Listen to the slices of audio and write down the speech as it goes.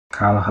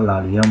Kal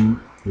Halalim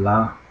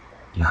La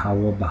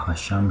YAHAWAH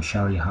Bahasham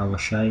Shal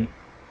Yahawah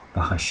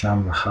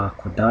Bahasham Raha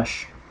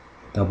Kodash.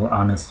 Double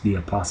honors to the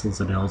apostles,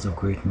 the elders of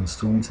great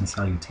millstones, and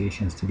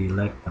salutations to the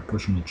elect by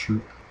pushing the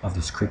truth of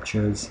the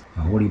scriptures,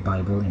 the Holy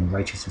Bible, in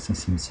righteousness and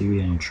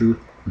sincerity and truth,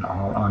 and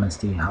all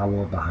honesty.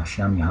 YAHAWAH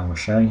Bahasham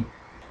Yahawah.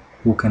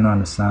 Who can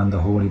understand the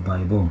Holy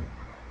Bible?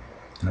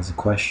 That's a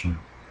question.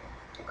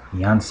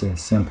 The answer is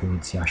simple.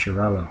 It's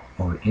Yasharallah,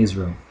 or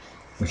Israel,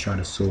 which are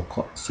the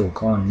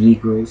so-called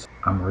Negroes,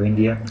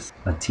 Amerindians,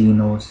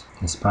 Latinos,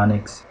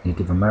 Hispanics,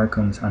 Native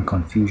Americans, and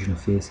Confucian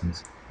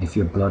faces. If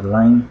your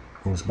bloodline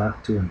goes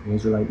back to an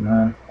Israelite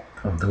man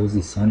of those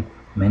descent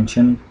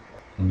mentioned,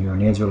 then you're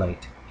an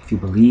Israelite. If you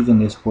believe in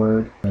this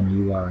word, then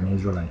you are an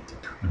Israelite.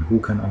 And who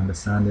can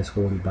understand this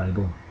Holy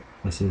Bible?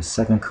 This is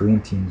 2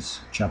 Corinthians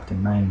chapter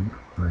 9,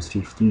 verse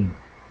 15.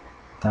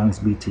 Thanks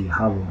be to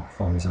Yahawah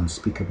for his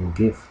unspeakable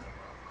gift.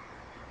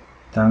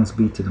 Thanks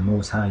be to the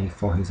Most High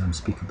for his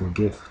unspeakable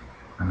gift.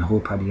 And I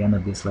hope at the end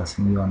of this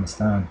lesson you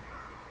understand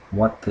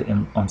what the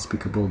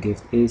unspeakable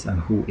gift is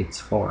and who it's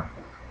for.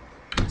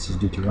 This is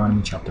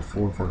Deuteronomy chapter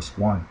 4, verse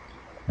 1.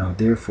 Now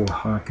therefore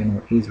hearken,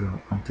 O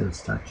Israel, unto the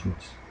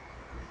statutes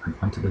and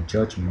unto the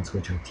judgments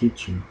which I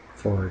teach you,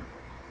 for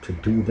to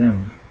do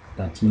them,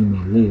 that ye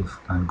may live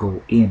and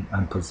go in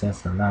and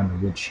possess the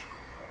land which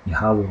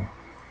Yahawah,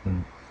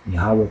 in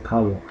Yahawah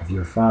power of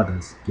your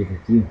fathers,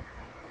 giveth you.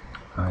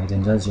 Alright,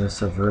 and that's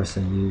just a verse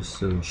I used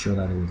to show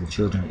that it was the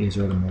children of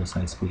Israel the Most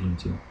High speaking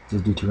to. This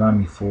is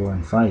Deuteronomy 4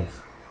 and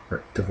 5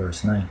 to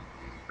verse 9.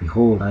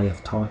 Behold, I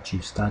have taught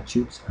you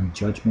statutes and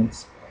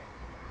judgments,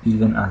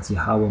 even as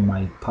Yahawah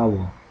my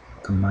power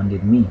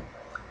commanded me,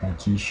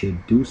 that ye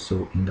should do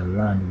so in the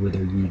land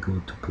whither ye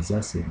go to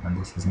possess it. And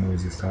this is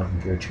Moses talking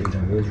to the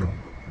children of Israel.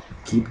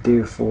 Keep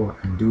therefore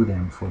and do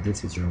them, for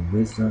this is your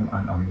wisdom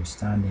and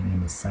understanding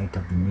in the sight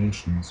of the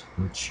nations,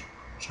 which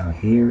shall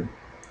hear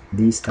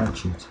these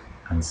statutes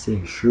and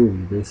say,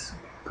 surely this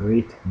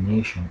great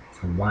nation is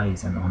a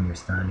wise and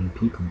understanding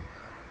people.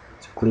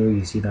 So clearly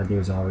you see that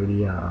there's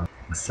already a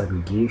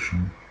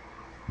segregation,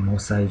 no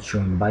side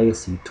showing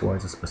bias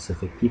towards a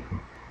specific people.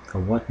 For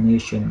what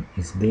nation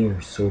is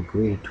there so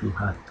great who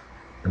hath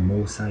the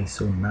Most High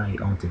so nigh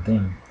unto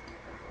them,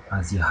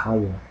 as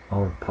Yahawah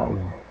our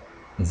power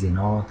is in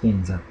all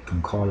things that we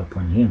can call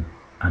upon him?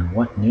 And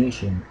what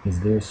nation is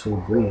there so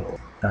great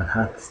that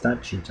hath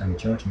statutes and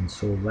judgments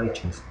so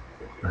righteous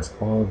as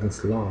all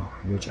this law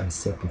which I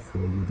set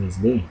before you this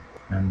day?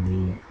 And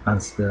the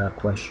answer to that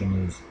question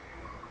is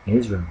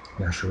Israel,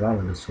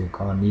 Yasharallah, the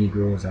so-called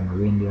Negroes,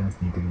 Amerindians,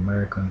 Native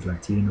Americans,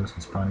 Latinos,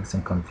 Hispanics,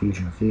 and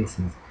Confucian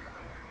faces.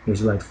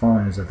 Israelite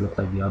foreigners that look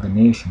like the other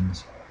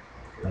nations,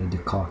 like the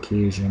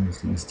Caucasians,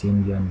 the East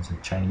Indians, the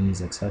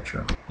Chinese,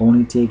 etc.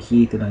 Only take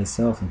heed to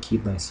thyself and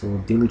keep thy soul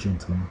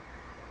diligently,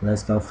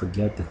 lest thou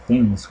forget the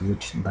things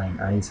which thine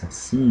eyes have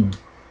seen,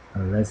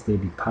 and lest they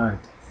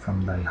depart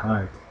from thy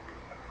heart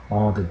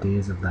all the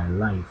days of thy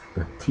life,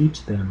 but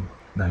teach them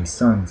thy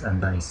sons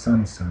and thy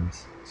sons'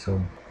 sons.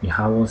 So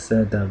Yahawah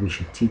said that we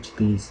should teach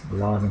these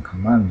laws and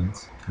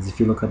commandments, because if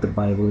you look at the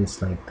Bible, it's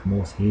like the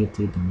most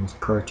hated, the most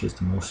purchased,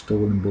 the most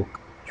stolen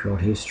book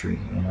throughout history,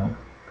 the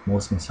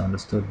most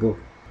misunderstood book.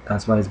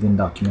 That's why it's been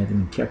documented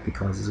and kept,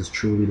 because this is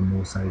truly the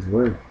Most High's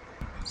word,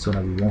 so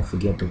that we won't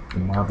forget the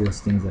marvelous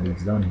things that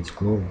he's done, his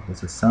glory.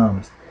 This is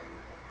Psalms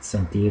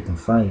 78 and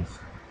 5.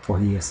 For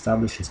he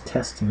established his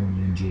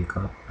testimony in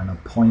Jacob, and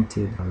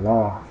appointed a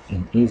law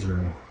in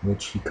Israel,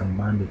 which he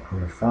commanded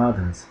our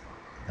fathers,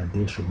 that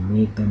they should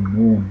make them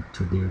known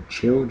to their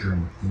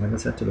children. He never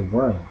said to the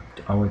world,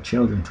 to our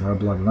children, to our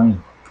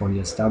bloodline. For he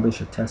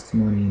established a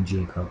testimony in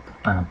Jacob,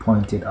 and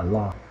appointed a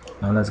law.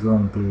 Now let's go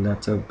into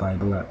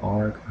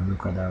letterbible.org and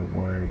look at that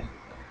word,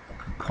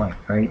 point,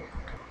 right?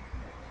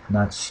 And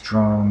that's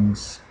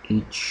Strong's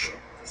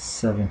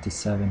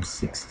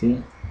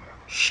H7760,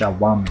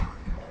 Shawam.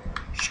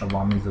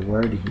 Shawam is the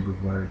word, the Hebrew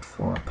word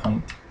for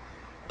point.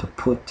 To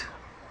put,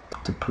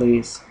 to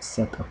place,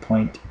 set,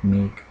 appoint,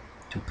 make.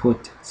 To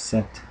put,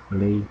 set,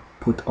 lay,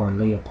 put or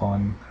lay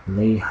upon,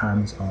 lay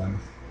hands on.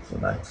 So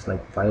that's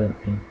like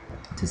violently.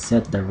 To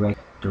set,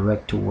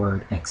 direct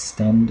toward,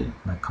 extend,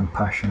 like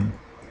compassion,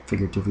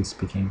 figuratively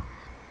speaking.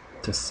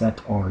 To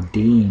set,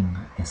 ordain,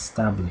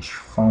 establish,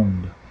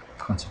 found,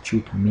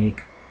 constitute,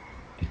 make,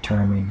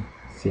 determine,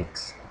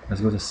 fix.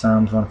 Let's go to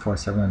Psalms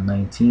 147 and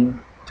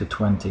 19 to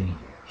 20.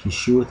 He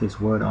sheweth his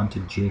word unto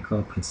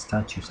Jacob, his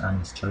statutes and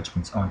his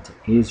judgments unto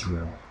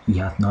Israel. He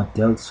hath not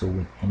dealt so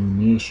with any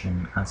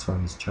nation. As for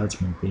his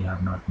judgment, they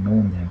have not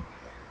known them.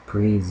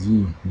 Praise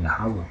ye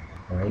Yahawah.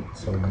 Alright,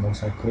 so the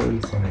Most High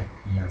clearly said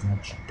he has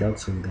not dealt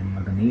so with any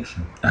other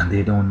nation, and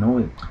they don't know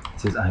it.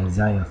 It says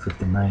Isaiah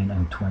 59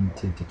 and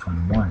 20 to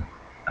 21.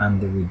 And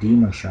the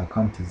Redeemer shall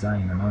come to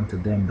Zion, and unto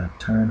them that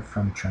turn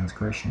from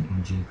transgression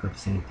in Jacob,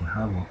 saith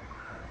Yahawah,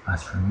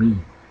 as for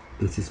me,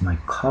 this is my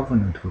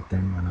covenant with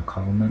them. And a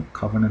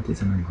covenant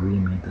is an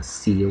agreement, a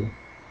seal.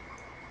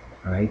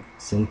 Alright,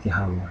 saith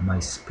Yahawah, my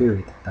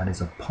spirit that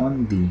is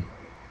upon thee,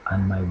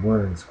 and my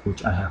words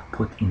which I have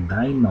put in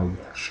thy mouth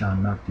shall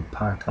not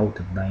depart out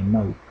of thy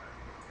mouth,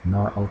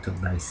 nor out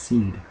of thy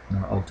seed,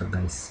 nor out of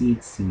thy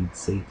seed,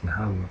 saith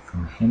Yahweh,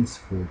 from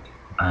henceforth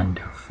and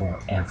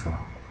forever.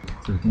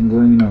 So we can go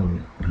in now.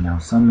 Now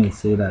some may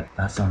say that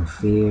that's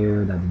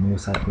unfair, that the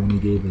Most High only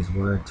gave his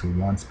word to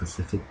one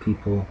specific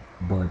people,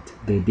 but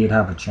they did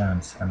have a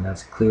chance, and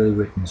that's clearly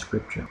written in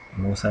scripture.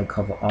 The Most High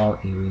cover all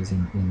areas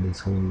in this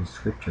holy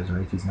scriptures,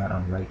 right? He's not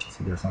unrighteous,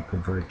 he does not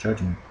pervert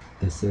judgment.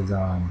 This is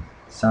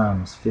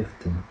Psalms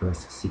 50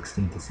 verse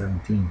 16 to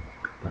 17.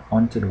 But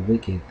unto the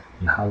wicked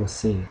Yahweh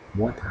saith,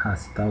 what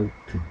hast thou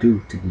to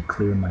do to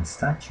declare my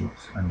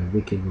statutes? And the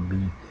wicked will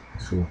be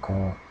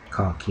so-called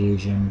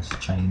Caucasians,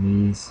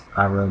 Chinese,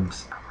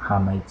 Arabs,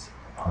 Hamites,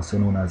 also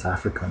known as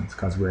Africans,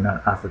 because we're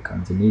not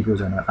Africans. The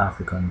Negroes are not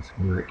Africans,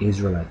 we're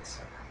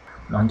Israelites.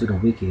 And unto the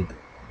wicked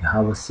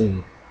Yahweh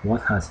saith,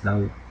 what hast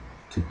thou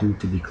to do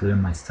to declare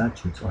my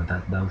statutes, or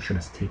that thou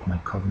shouldest take my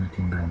covenant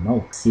in thy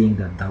mouth, seeing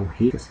that thou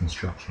hatest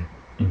instruction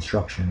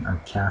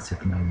and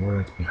casteth my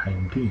words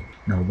behind thee?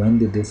 Now when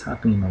did this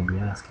happen, you might be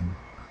asking.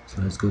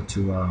 So let's go to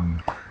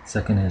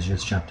 2nd Ezra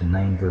chapter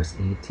 9 verse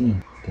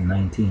 18 to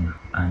 19.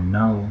 And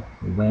now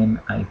when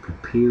I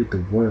prepared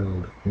the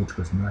world which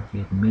was not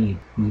yet made,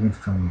 even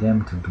from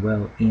them to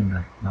dwell in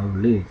that now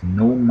live,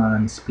 no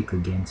man speak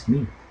against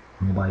me.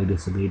 Nobody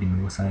disobeyed the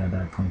Messiah at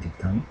that point in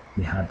time.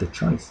 They had the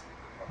choice,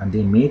 and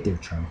they made their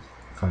choice.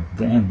 For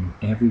then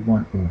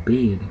everyone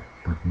obeyed,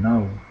 but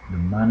now the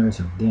manners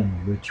of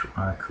them which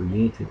are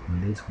created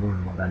in this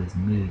world that is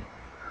made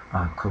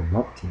are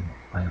corrupted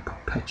by a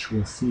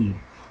perpetual seed.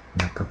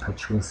 And the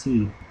perpetual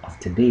seed of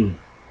today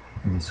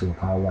is the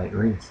so-called white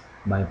race.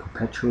 By a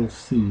perpetual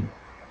seed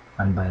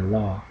and by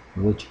law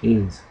which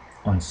is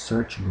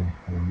unsearchable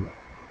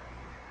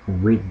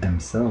with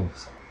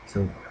themselves.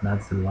 So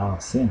that's the law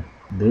of sin.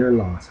 Their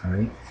laws,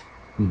 alright?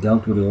 We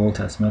dealt with the Old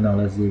Testament, now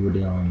let's deal with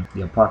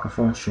the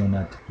Apocrypha, showing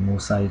that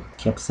Mosai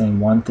kept saying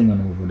one thing and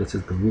over. This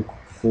is the Luke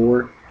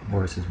 4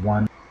 verses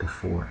 1 to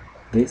 4.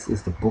 This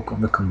is the book of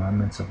the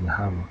commandments of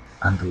Yahweh,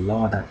 and the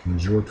law that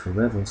endured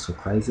forever. So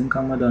Christ didn't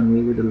come and done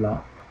away with the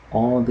law.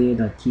 All they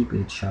that keep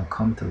it shall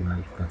come to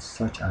life, but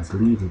such as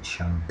leave it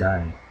shall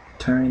die.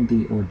 Turn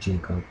thee, O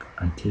Jacob,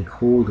 and take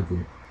hold of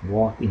it.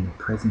 Walk in the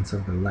presence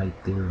of the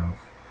light thereof,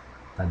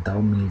 that thou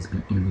mayest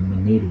be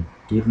illuminated.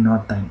 Give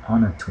not thine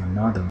honor to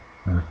another,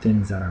 nor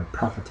things that are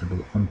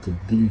profitable unto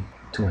thee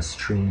to a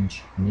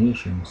strange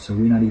nation. So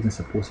we're not even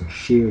supposed to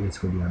share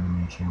this with the other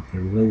nation.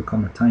 There will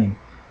come a time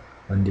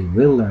when they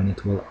will learn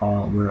it,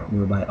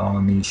 whereby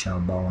all knees shall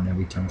bow and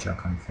every tongue shall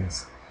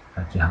confess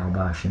that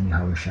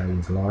YAHAWAH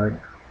is Lord,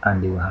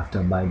 and they will have to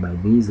abide by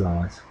these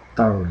laws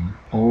thoroughly.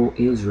 O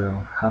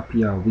Israel,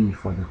 happy are we,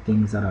 for the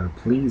things that are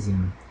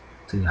pleasing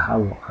to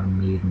Yahweh are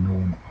made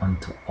known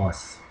unto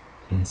us.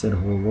 He said the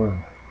whole world,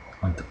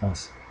 unto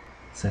us.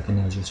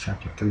 2nd Ezra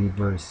chapter 3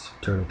 verse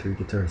 33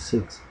 to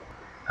 36.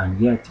 And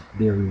yet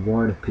their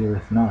reward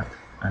appeareth not,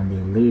 and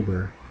their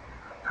labor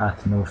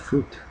hath no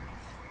fruit.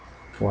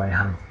 For I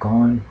have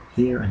gone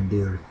here and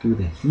there through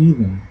the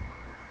heathen,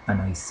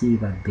 and I see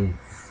that they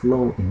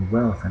flow in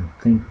wealth and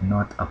think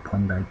not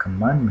upon thy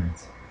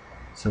commandments.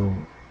 So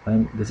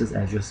when this is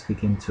Ezra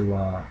speaking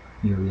to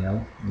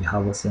Uriel,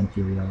 Yahweh sent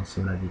Uriel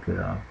so that he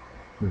could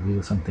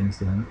reveal some things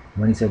to him.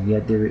 When he said,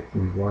 yet their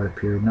reward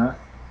appeared not,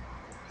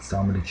 he's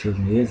talking about the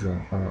children of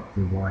Israel. Our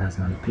reward has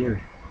not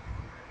appeared,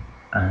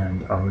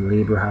 and our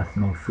labor hath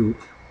no fruit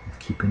of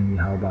keeping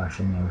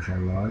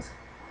YAHAWAH laws.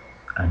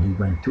 And he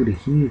went through the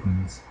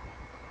heathens,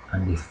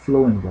 and they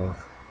flow in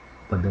wealth,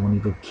 but they don't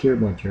even care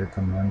about your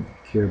command,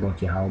 care about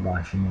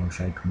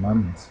YAHAWAH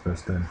commandments.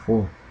 Verse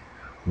 34.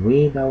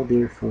 Weigh thou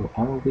therefore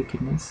our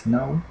wickedness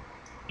now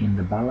in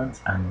the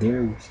balance, and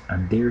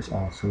theirs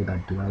also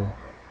that dwell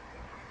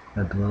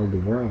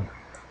the world,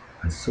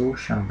 and so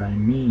shall thy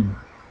name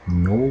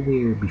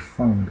nowhere be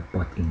found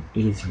but in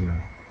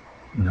Israel.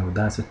 Now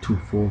that's a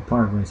twofold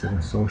part when it says,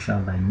 and so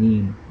shall thy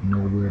name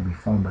nowhere be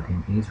found but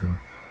in Israel.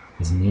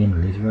 His name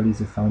literally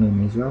is found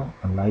in Israel,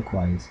 and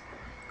likewise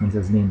when it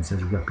says name, it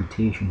says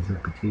reputation. His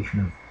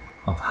reputation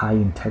of high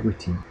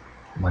integrity,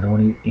 but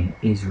only in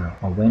Israel.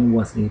 Or when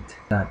was it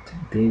that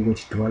they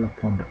which dwell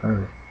upon the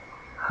earth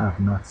have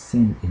not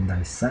sinned in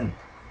thy sight?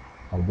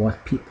 Or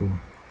what people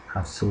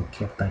have so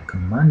kept thy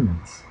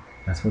commandments?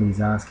 That's what he's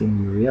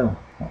asking Uriel.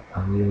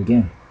 I'll read it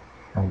again.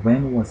 Or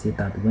when was it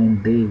that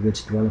when they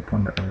which dwell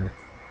upon the earth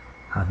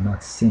have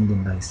not sinned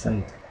in thy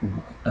sight?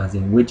 As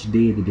in which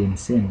day they didn't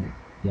sin?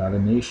 The other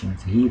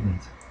nations, the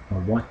heathens. Or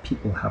what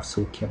people have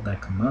so kept thy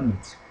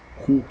commandments?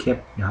 Who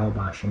kept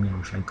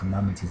YAHAWAH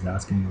commandments? Is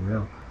asking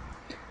Uriel.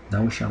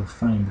 Thou shalt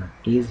find that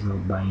Israel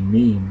by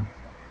name,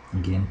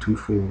 again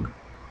twofold,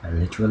 by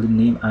literally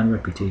name and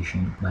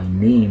reputation, by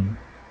name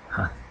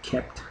hath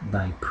kept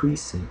thy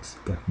precepts,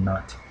 but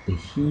not the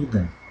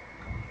heathen.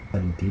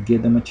 But he did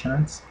give them a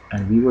chance,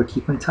 and we were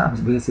keeping tabs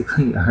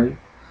basically, alright?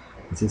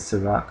 This is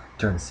Sirach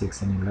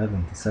 36 and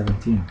 11 to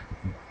 17.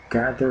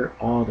 Gather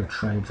all the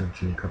tribes of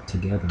Jacob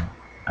together,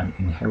 and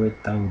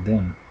inherit thou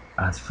them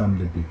as from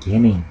the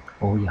beginning.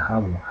 O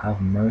Yahweh, have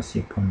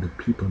mercy upon the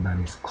people that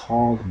is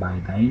called by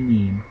thy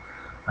name,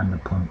 and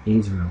upon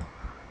Israel,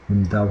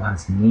 whom thou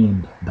hast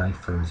named thy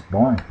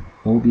firstborn.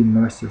 O be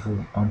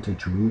merciful unto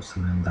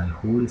Jerusalem, thy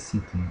holy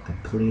city, the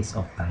place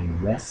of thy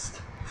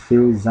rest.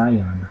 Fill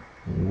Zion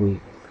with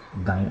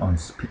thy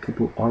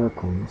unspeakable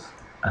oracles,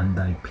 and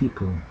thy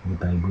people with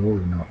thy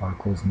glory. Now,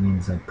 oracles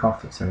means like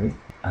prophets, right?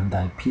 And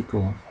thy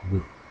people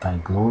with thy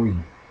glory.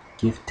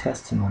 Give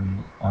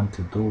testimony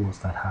unto those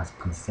that hast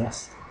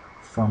possessed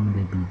from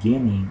the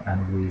beginning,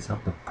 and raise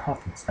up the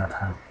prophets that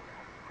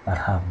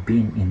have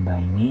been in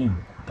thy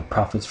name. The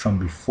prophets from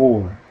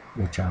before,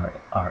 which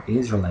are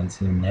Israelites.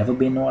 There have never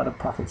been no other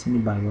prophets in the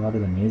Bible other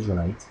than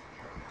Israelites.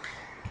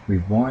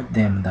 Reward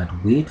them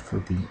that wait for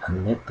thee,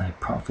 and let thy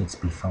prophets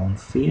be found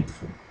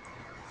faithful.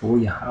 O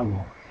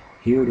YAHAWAH,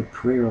 hear the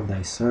prayer of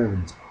thy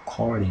servants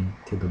according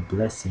to the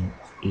blessing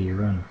of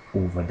Aaron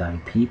over thy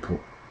people,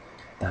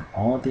 that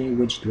all they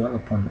which dwell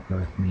upon the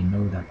earth may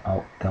know that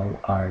thou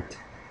art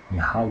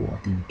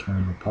YAHAWAH, the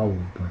eternal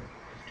power. But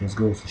it just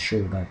goes to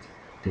show that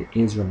the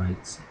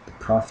Israelites, the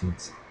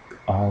prophets,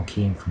 all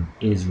came from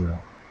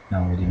Israel.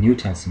 Now, the New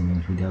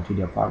Testament, we dealt with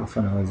the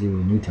Apocrypha, now let's deal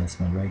with the New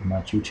Testament, right?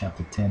 Matthew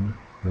chapter 10,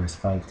 verse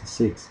 5 to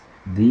 6.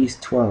 These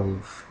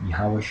 12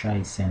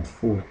 Yahawashi sent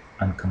forth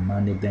and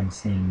commanded them,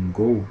 saying,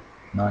 Go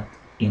not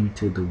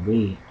into the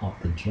way of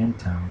the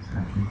Gentiles,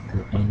 and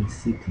into any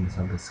cities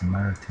of the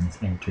Samaritans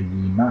enter ye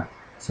not.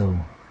 So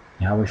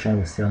Yahawashi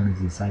was telling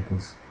his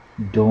disciples,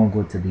 don't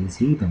go to these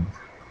heathens.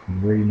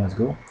 Where you must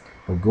go?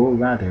 But go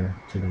rather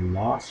to the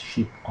lost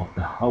sheep of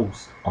the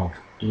house of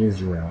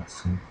Israel.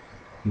 So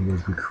he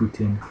was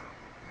recruiting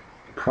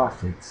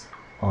prophets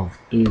of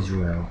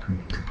Israel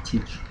to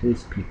teach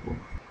his people.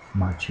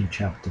 Matthew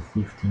chapter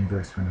 15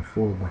 verse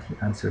 24. But he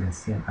answered and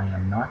said, I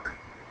am not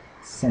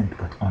sent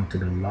but unto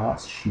the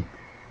lost sheep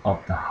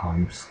of the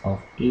house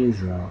of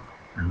Israel.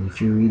 And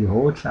if you read the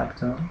whole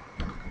chapter,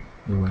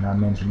 it will not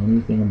mention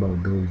anything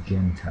about those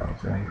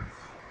Gentiles, right?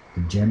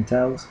 The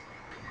Gentiles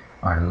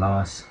are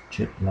lost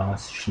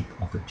sheep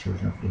of the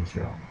children of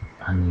Israel.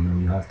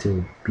 And you have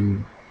to be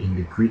in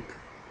the Greek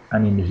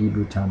and in the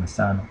Hebrew to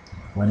understand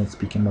when it's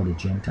speaking about the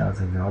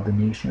Gentiles as the other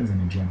nations and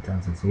the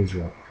Gentiles as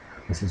Israel.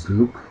 This is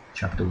Luke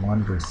chapter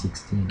 1 verse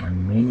 16.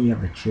 And many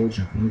of the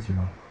children of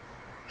Israel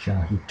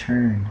shall he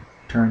turn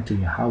to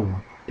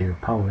YAHAWAH their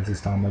power. This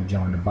is talking about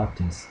John the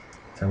Baptist.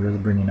 So we're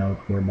just bringing out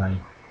whereby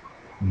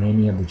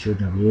many of the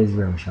children of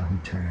Israel shall he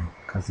turn.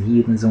 Because the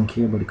heathens don't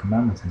care about the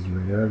commandments, as you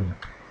read earlier.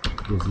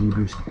 It was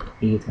Hebrews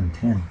 8 and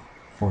 10.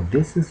 For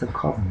this is the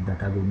covenant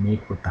that I will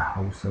make with the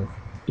house of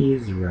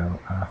Israel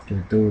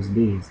after those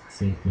days,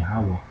 saith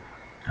YAHAWAH.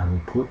 I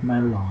will put my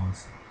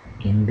laws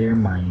in their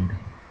mind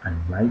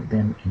and write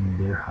them in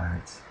their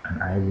hearts,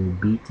 and I will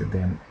be to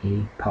them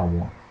a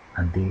power,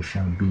 and they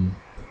shall be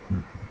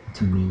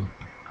to me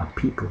a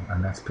people.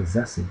 And that's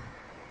possessive.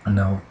 And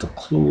now to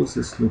close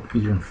this loop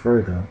even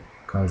further,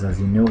 because as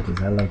you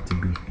notice, I like to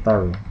be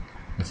thorough.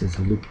 This is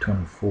Luke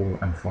 24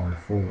 and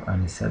 44.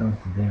 And he said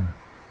unto them,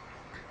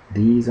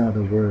 These are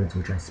the words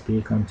which I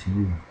spake unto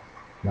you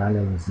while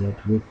I was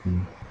yet with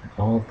you.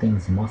 All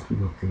things must be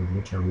fulfilled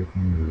which are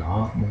written in the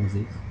law of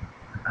Moses,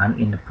 and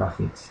in the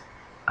prophets,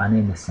 and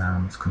in the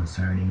Psalms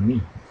concerning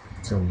me.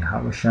 So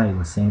Yahawashi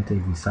was saying to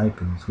his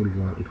disciples, who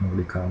were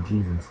ignorantly called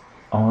Jesus,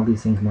 all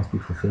these things must be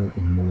fulfilled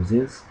in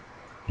Moses,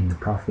 in the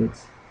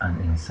prophets, and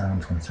in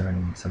Psalms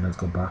concerning me. So let's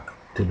go back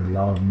to the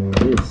law of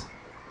Moses.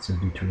 So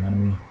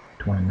Deuteronomy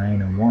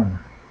 29 and 1.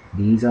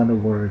 These are the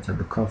words of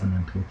the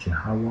covenant which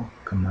YAHAWAH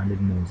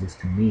commanded Moses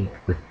to make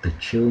with the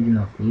children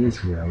of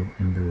Israel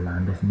in the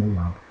land of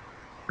Moab,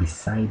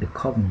 beside the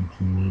covenant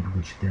he made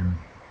with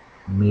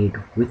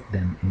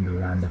them in the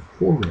land of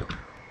Horeb.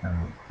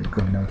 Now,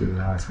 going down to the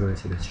last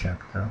verse of this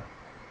chapter,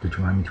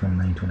 Deuteronomy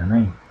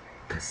 29:29.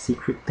 The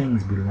secret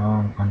things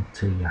belong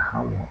unto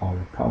YAHAWAH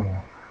our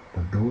power,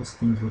 but those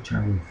things which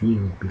are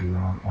revealed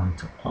belong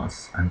unto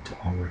us and to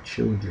our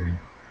children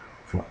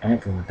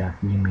forever,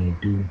 that we may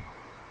do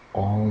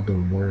all the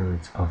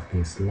words of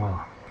this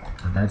law.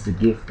 And that's the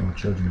gift from the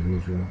children of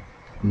Israel.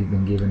 We've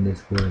been given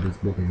this word. This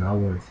book is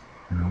ours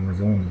and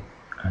ours only.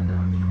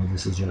 And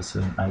this is just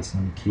an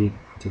icing on the cake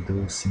to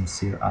those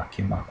sincere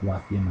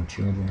YAHAWAH my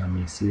children that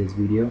may see this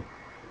video.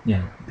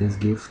 Yeah, this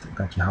gift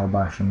that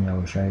Yahweh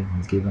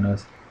has given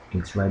us,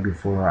 it's right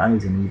before our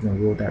eyes, and he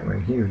even wrote that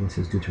right here. This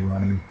is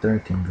Deuteronomy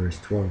 13 verse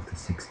 12 to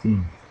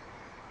 16.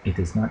 It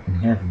is not in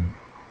heaven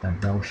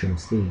that thou shalt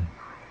say,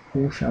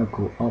 Who shall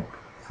go up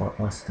for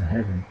us to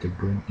heaven to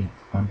bring it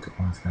unto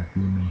us that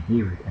we may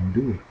hear it and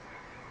do it?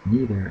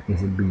 Neither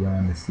is it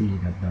beyond the sea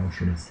that thou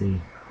shouldest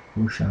say,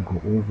 Who shall go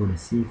over the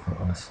sea for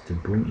us to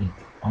bring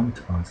it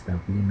unto us that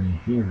we may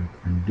hear it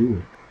and do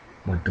it?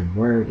 But the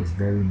word is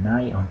very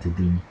nigh unto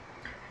thee,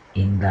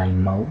 in thy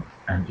mouth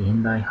and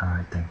in thy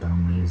heart, that thou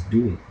mayest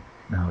do it.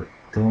 Now,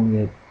 don't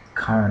get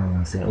carnal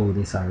and say, oh,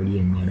 this already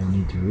in me, I don't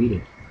need to read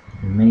it.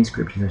 There are many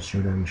scriptures that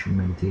show that we should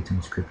meditate on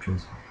the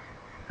scriptures.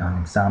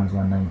 Psalms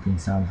 119,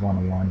 Psalms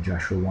 101,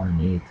 Joshua 1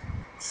 and 8.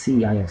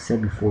 See, I have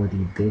set before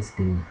thee this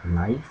day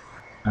life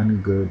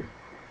and good,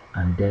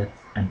 and death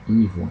and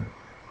evil,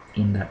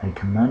 in that I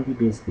command thee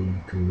this day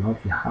to love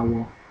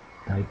YAHAWAH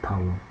thy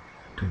power,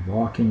 to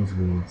walk in his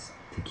ways,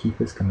 to keep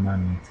his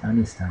commandments and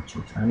his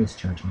statutes and his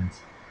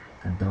judgments,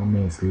 that thou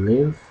mayest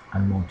live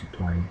and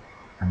multiply,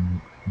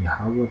 and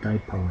Yahweh thy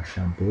power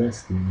shall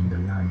bless thee in the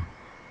land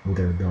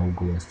whither thou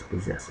goest to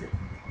possess it.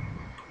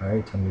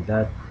 Alright, and with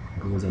that,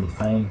 it was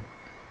edifying.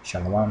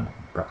 Shalom,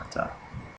 Barakatah.